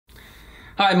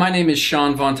Hi, my name is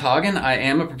Sean Von Toggen. I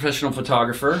am a professional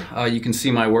photographer. You can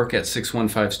see my work at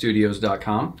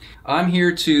 615studios.com. I'm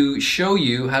here to show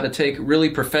you how to take really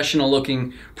professional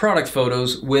looking product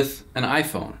photos with an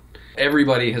iPhone.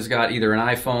 Everybody has got either an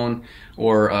iPhone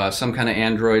or some kind of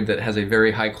Android that has a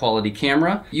very high quality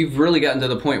camera. You've really gotten to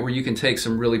the point where you can take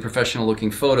some really professional looking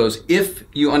photos if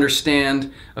you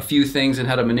understand a few things and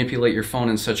how to manipulate your phone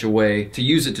in such a way to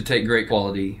use it to take great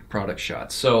quality product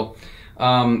shots. So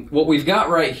what we've got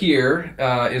right here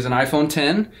is an iPhone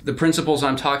 10. The principles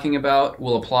I'm talking about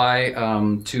will apply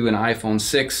to an iPhone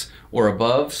 6 or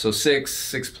above. So 6,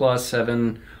 6 Plus,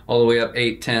 7, all the way up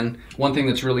 8, 10. One thing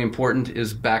that's really important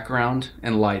is background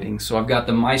and lighting. So I've got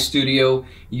the My Studio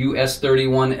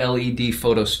US31 LED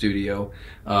Photo Studio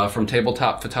from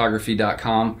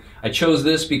tabletopphotography.com. I chose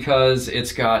this because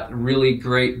it's got really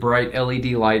great bright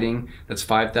LED lighting that's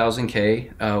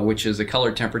 5000K, which is a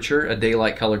color temperature, a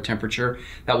daylight color temperature.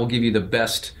 That will give you the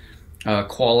best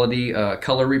quality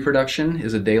color reproduction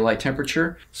is a daylight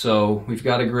temperature. So we've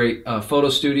got a great photo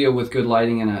studio with good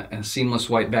lighting and a seamless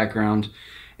white background.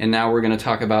 And now we're going to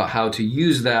talk about how to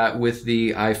use that with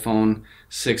the iPhone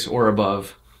 6 or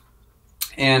above.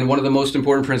 And one of the most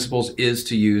important principles is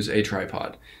to use a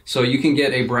tripod. So you can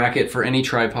get a bracket for any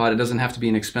tripod. It doesn't have to be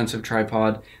an expensive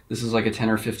tripod. This is like a $10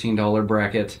 or $15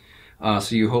 bracket.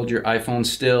 So you hold your iPhone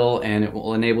still and it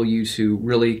will enable you to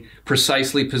really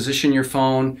precisely position your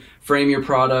phone, frame your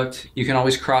product. You can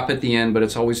always crop at the end, but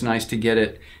it's always nice to get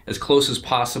it as close as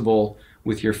possible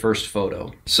with your first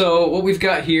photo. So what we've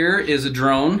got here is a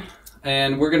drone,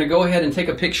 and we're going to go ahead and take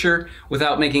a picture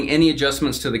without making any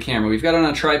adjustments to the camera. We've got it on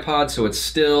a tripod, so it's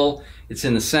still, it's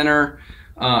in the center.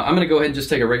 I'm going to go ahead and just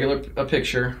take a regular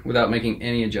picture without making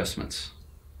any adjustments.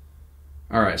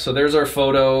 Alright, so there's our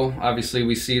photo. Obviously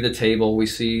we see the table, we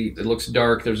see it looks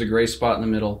dark, there's a gray spot in the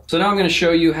middle. So now I'm going to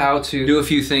show you how to do a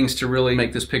few things to really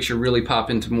make this picture really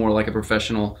pop into more like a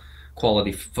professional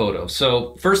quality photo.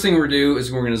 So first thing we're going to do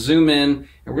is we're going to zoom in and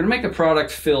we're going to make the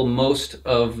product fill most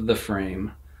of the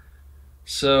frame.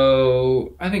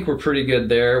 So I think we're pretty good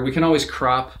there. We can always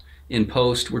crop in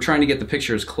post. We're trying to get the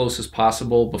picture as close as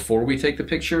possible before we take the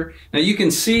picture. Now you can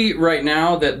see right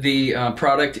now that the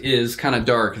product is kind of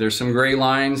dark. There's some gray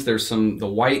lines, the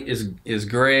white is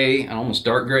gray and almost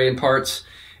dark gray in parts.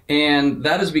 And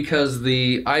that is because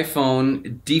the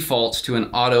iPhone defaults to an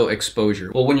auto exposure.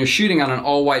 Well, when you're shooting on an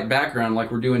all white background like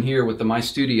we're doing here with the My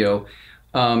Studio,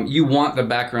 you want the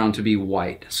background to be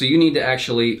white. So you need to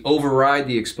actually override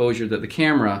the exposure that the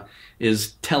camera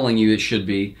is telling you it should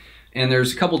be. And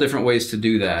there's a couple different ways to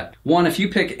do that. One, if you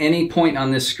pick any point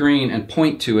on this screen and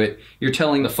point to it, you're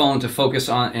telling the phone to focus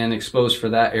on and expose for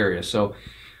that area. So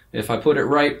if I put it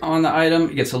right on the item,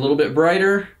 it gets a little bit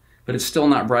brighter, but it's still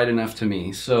not bright enough to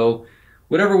me. So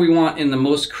whatever we want in the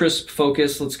most crisp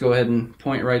focus, let's go ahead and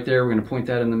point right there. We're going to point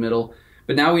that in the middle.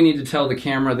 But now we need to tell the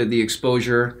camera that the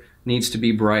exposure needs to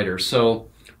be brighter. So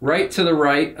right to the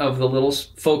right of the little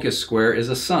focus square is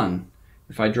a sun.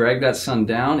 If I drag that sun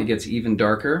down, it gets even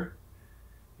darker.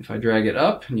 If I drag it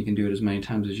up, and you can do it as many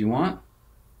times as you want,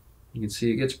 you can see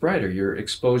it gets brighter. You're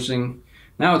exposing.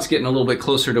 Now it's getting a little bit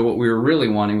closer to what we were really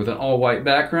wanting with an all white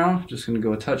background. Just going to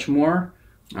go a touch more.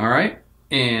 All right,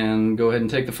 and go ahead and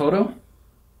take the photo.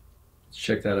 Let's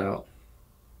check that out.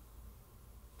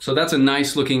 So that's a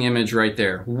nice looking image right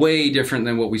there. Way different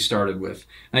than what we started with.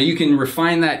 Now you can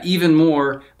refine that even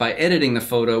more by editing the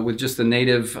photo with just the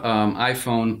native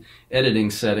iPhone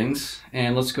editing settings.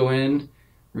 And let's go in.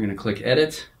 We're going to click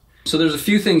Edit. So there's a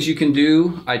few things you can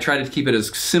do. I try to keep it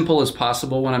as simple as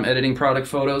possible when I'm editing product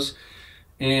photos.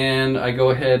 And I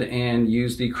go ahead and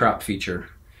use the crop feature.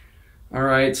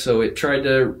 Alright, so it tried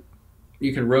to,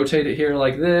 you can rotate it here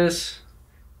like this.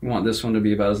 You want this one to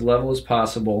be about as level as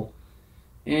possible.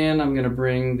 And I'm going to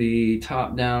bring the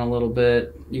top down a little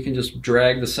bit. You can just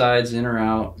drag the sides in or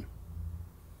out.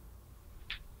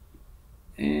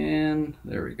 And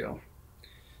there we go.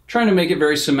 Trying to make it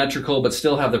very symmetrical but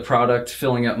still have the product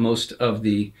filling up most of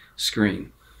the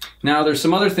screen. Now there's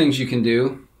some other things you can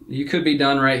do. You could be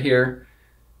done right here.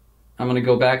 I'm going to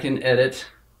go back and edit.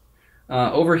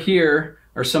 Over here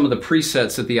are some of the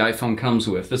presets that the iPhone comes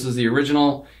with. This is the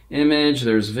original image.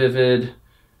 There's vivid,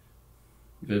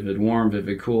 vivid warm,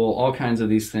 vivid cool, all kinds of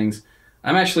these things.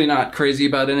 I'm actually not crazy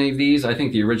about any of these. I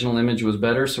think the original image was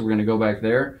better, so we're going to go back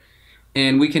there.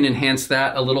 And we can enhance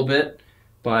that a little bit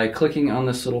by clicking on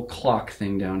this little clock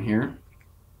thing down here.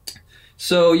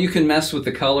 So you can mess with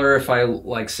the color. If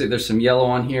I say there's some yellow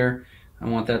on here, I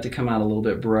want that to come out a little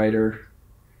bit brighter.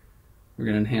 We're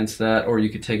going to enhance that, or you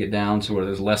could take it down to where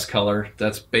there's less color.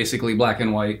 That's basically black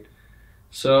and white.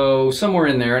 So somewhere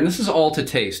in there, and this is all to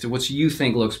taste, what you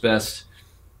think looks best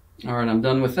All right, I'm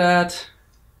done with that.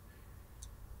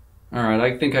 All right,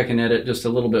 I think I can edit just a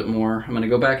little bit more. I'm gonna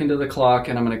go back into the clock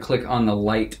and I'm gonna click on the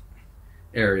light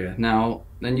area. Now,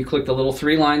 then you click the little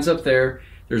 3 lines up there.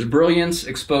 There's brilliance,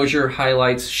 exposure,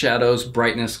 highlights, shadows,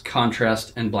 brightness,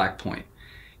 contrast, and black point.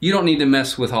 You don't need to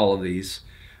mess with all of these.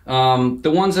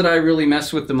 The ones that I really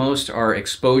mess with the most are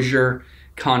exposure,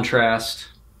 contrast,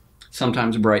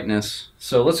 sometimes brightness.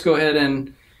 So let's go ahead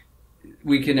and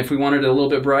we can, if we wanted it a little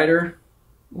bit brighter,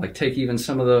 like take even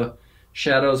some of the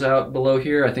shadows out below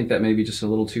here. I think that may be just a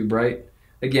little too bright.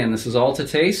 Again, this is all to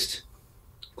taste.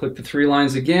 Click the 3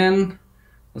 lines again.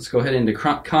 Let's go ahead into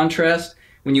contrast.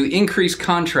 When you increase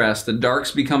contrast, the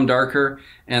darks become darker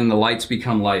and the lights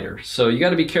become lighter. So you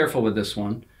got to be careful with this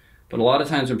one. But a lot of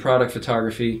times in product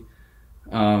photography,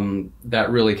 that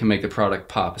really can make the product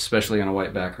pop, especially on a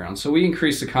white background. So we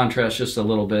increase the contrast just a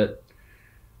little bit.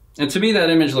 And to me, that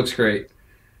image looks great.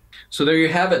 So there you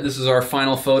have it. This is our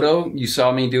final photo. You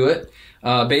saw me do it.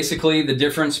 Basically, the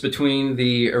difference between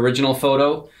the original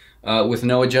photo with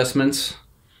no adjustments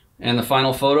and the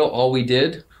final photo, all we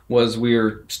did was we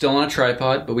were still on a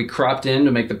tripod, but we cropped in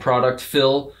to make the product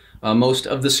fill most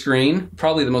of the screen.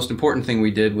 Probably the most important thing we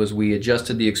did was we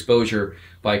adjusted the exposure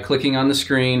by clicking on the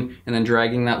screen and then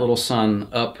dragging that little sun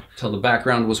up till the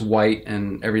background was white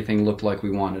and everything looked like we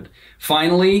wanted.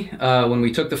 Finally, when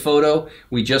we took the photo,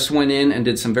 we just went in and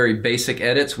did some very basic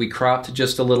edits. We cropped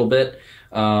just a little bit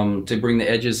to bring the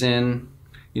edges in.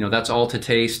 You know, that's all to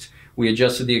taste. We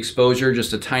adjusted the exposure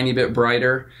just a tiny bit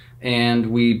brighter, and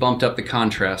we bumped up the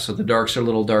contrast, so the darks are a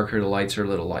little darker, the lights are a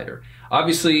little lighter.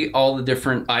 Obviously, all the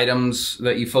different items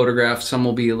that you photograph, some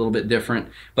will be a little bit different,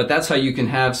 but that's how you can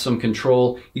have some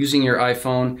control using your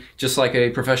iPhone, just like a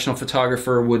professional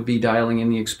photographer would be dialing in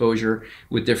the exposure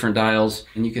with different dials,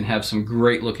 and you can have some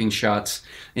great looking shots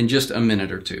in just a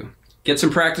minute or two. Get some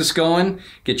practice going,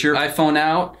 get your iPhone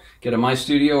out, get a My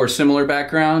Studio or similar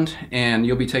background, and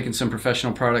you'll be taking some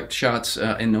professional product shots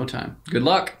in no time. Good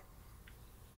luck!